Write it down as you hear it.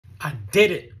I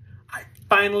did it. I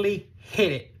finally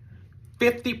hit it.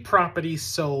 50 properties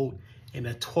sold in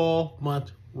a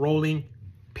 12-month rolling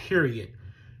period.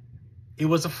 It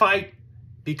was a fight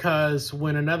because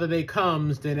when another day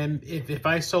comes, then if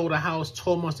I sold a house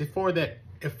 12 months before that,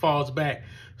 it falls back.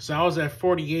 So I was at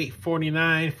 48,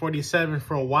 49, 47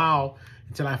 for a while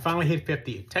until I finally hit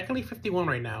 50. Technically 51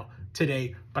 right now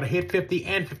today, but I hit 50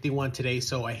 and 51 today.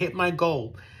 So I hit my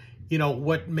goal. You know,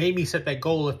 what made me set that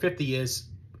goal of 50 is,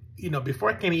 you know, before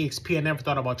I came to EXP, I never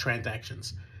thought about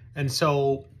transactions. And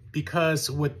so because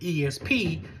with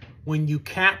EXP, when you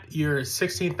cap your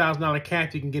 $16,000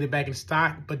 cap, you can get it back in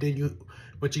stock. But then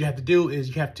what you have to do is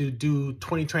you have to do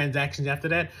 20 transactions after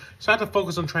that. So I have to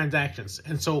focus on transactions.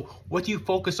 And so what you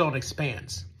focus on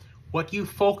expands. What you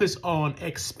focus on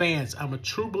expands. I'm a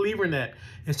true believer in that.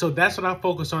 And so that's what I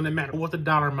focus on no matter what the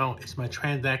dollar amount is, my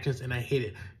transactions, and I hit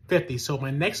it 50. So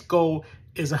my next goal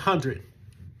is 100.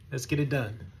 Let's get it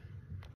done.